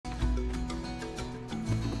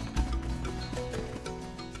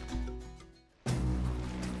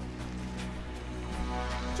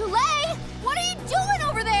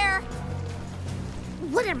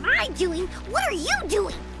doing? What are you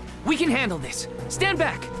doing? We can handle this. Stand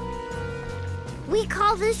back. We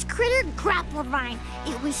call this critter Grapplavine.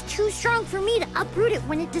 It was too strong for me to uproot it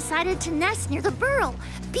when it decided to nest near the burrow.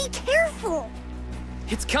 Be careful!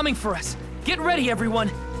 It's coming for us. Get ready,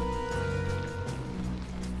 everyone.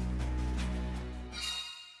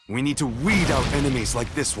 We need to weed out enemies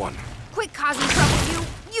like this one. Quit causing trouble,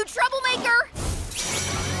 you troublemaker!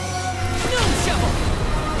 No shovel!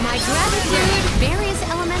 My gratitude, various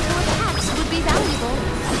elemental attacks would be valuable.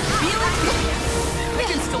 Feel it? I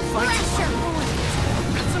can still fight. Pressure point!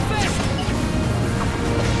 That's a fist!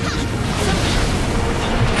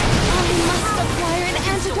 I must acquire an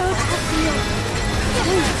antidote to heal.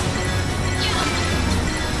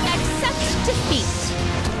 Accept defeat.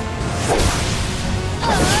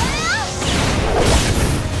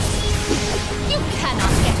 You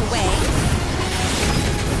cannot get away.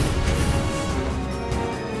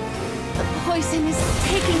 The poison is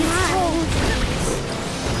taking its toll.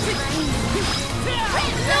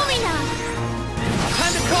 Lumina!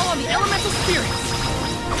 Time to call on the elemental spirits!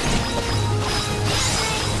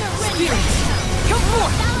 Spirits, come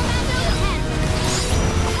forth!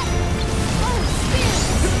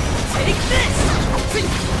 Take this!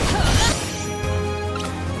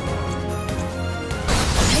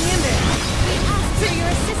 Hang in there! We ask for your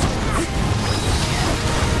assistance.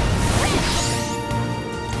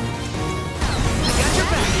 I got your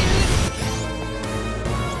back!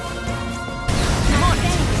 Come on!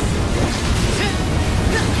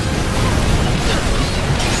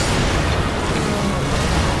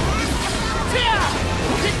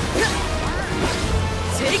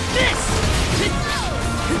 Take this!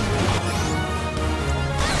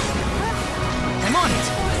 I'm on it!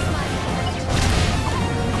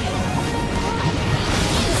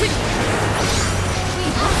 We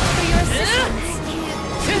ask for your assistance.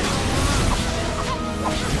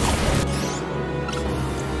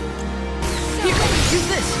 Here, use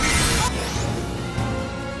this!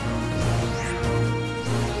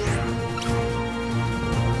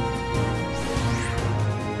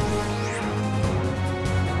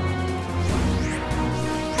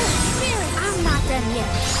 I'm not done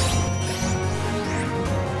yet.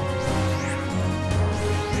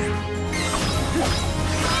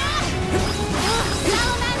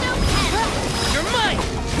 You're mine!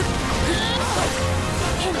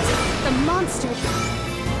 The monster.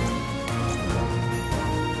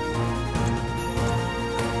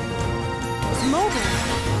 Is mobile.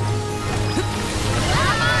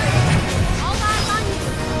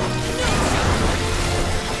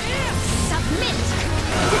 Submit!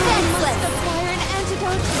 Must acquire an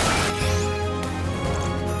antidote.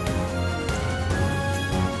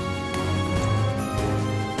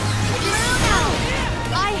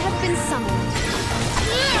 I have been summoned.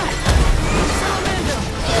 Here.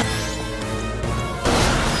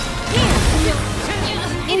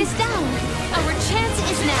 It is down. Our chance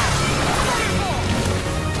is now.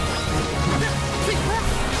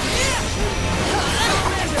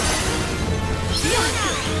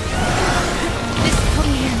 This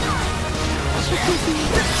plan. Forgive me.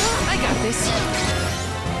 I got this!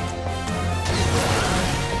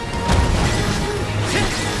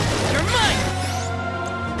 You're mine!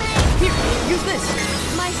 Here, use this!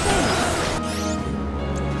 My thanks.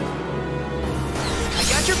 I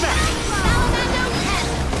got your back!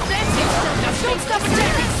 That's it! Now don't stop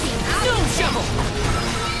attacking! No shovel!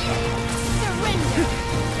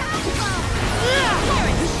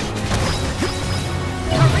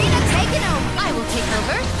 Arena taken over. I will take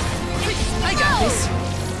over. I got this!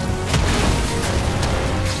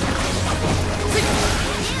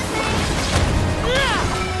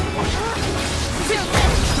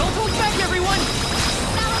 Don't hold back, everyone!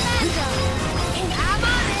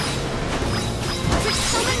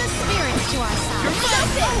 Summon the spirits to our side. You're mine!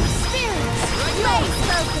 Spirits! Blaze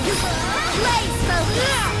focus! Blaze focus!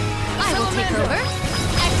 I will take over.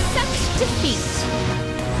 Accept defeat.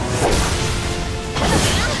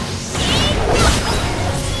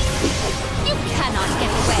 You cannot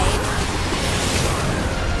get away.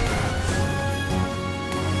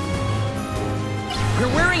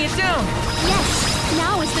 We're wearing it down! Yes,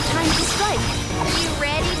 now is the time to strike. You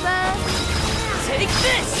ready, bud? Take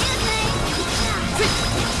this!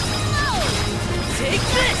 Take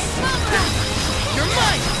this! You're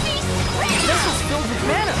mine! This is filled with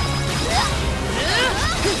mana!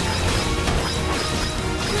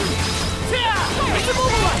 It's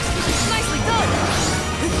immobilized! Nicely done!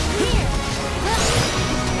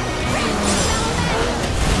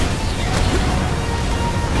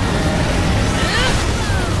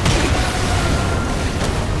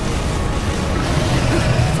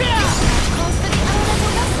 Calls for the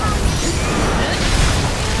elemental vessel.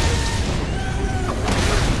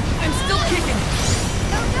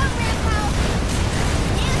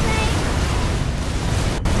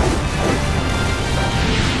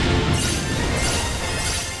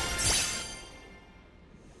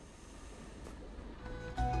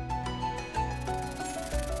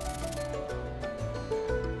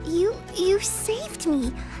 You saved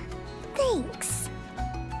me. Thanks.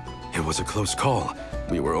 It was a close call.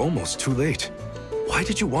 We were almost too late. Why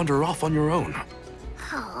did you wander off on your own?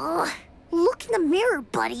 Oh, look in the mirror,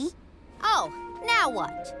 buddy. Oh, now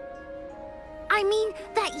what? I mean,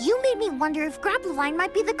 that you made me wonder if Grapplavine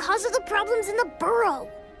might be the cause of the problems in the burrow.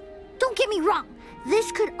 Don't get me wrong,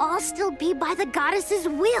 this could all still be by the goddess's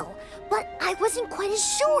will, but I wasn't quite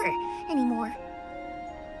as sure anymore.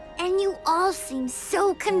 And you all seem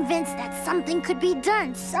so convinced that something could be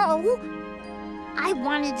done, so I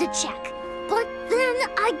wanted to check. But then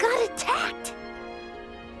I got attacked.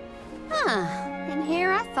 Huh. And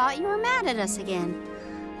here I thought you were mad at us again.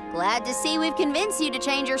 Glad to see we've convinced you to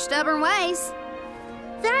change your stubborn ways.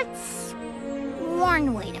 That's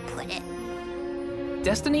one way to put it.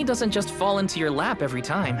 Destiny doesn't just fall into your lap every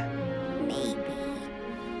time. Maybe.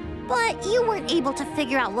 But you weren't able to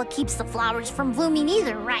figure out what keeps the flowers from blooming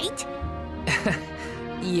either, right?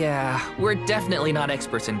 Yeah, we're definitely not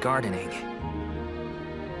experts in gardening.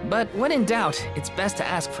 But when in doubt, it's best to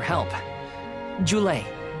ask for help. Jule,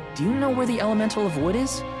 do you know where the elemental of wood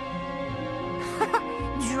is?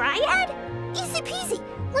 Dryad? Easy peasy.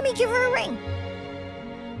 Let me give her a ring.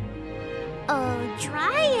 Oh,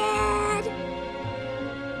 Dryad.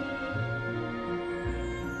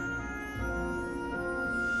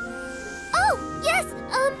 Oh, yes,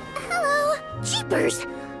 hello. Jeepers,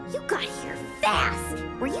 you got here fast.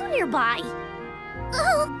 Were you nearby?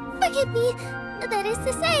 Oh, forgive me. That is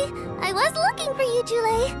to say, I was looking for you,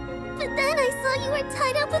 Jule. But then I saw you were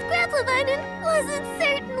tied up with Grapplavine and wasn't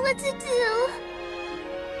certain what to do.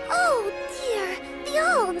 Oh, dear, the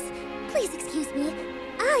alms. Please excuse me.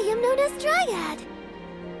 I am known as Dryad.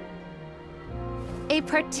 A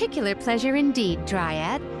particular pleasure indeed,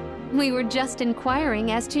 Dryad. We were just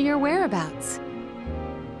inquiring as to your whereabouts.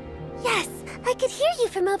 Yes, I could hear you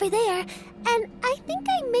from over there, and I think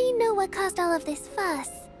I may know what caused all of this fuss.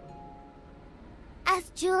 As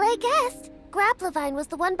Jule guessed, Grapplavine was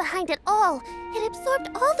the one behind it all. It absorbed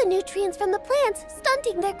all the nutrients from the plants,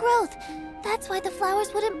 stunting their growth. That's why the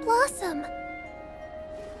flowers wouldn't blossom.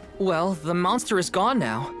 Well, the monster is gone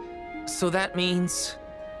now. So that means...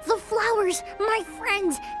 The flowers, my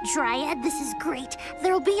friends! Dryad, this is great.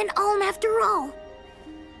 There'll be an alm after all.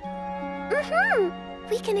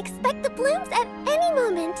 We can expect the blooms at any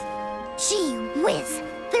moment. Gee whiz!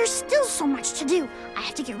 There's still so much to do. I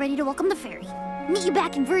have to get ready to welcome the fairy. Meet you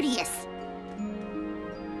back in Verdius.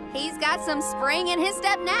 He's got some spring in his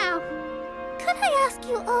step now. Could I ask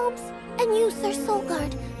you, Alms, and you, Sir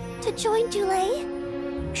Soulguard, to join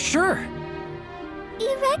Jule? Sure.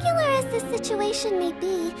 Irregular as this situation may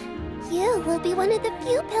be, you will be one of the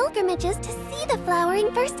few pilgrimages to see the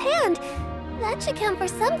flowering firsthand. That should count for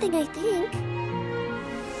something, I think.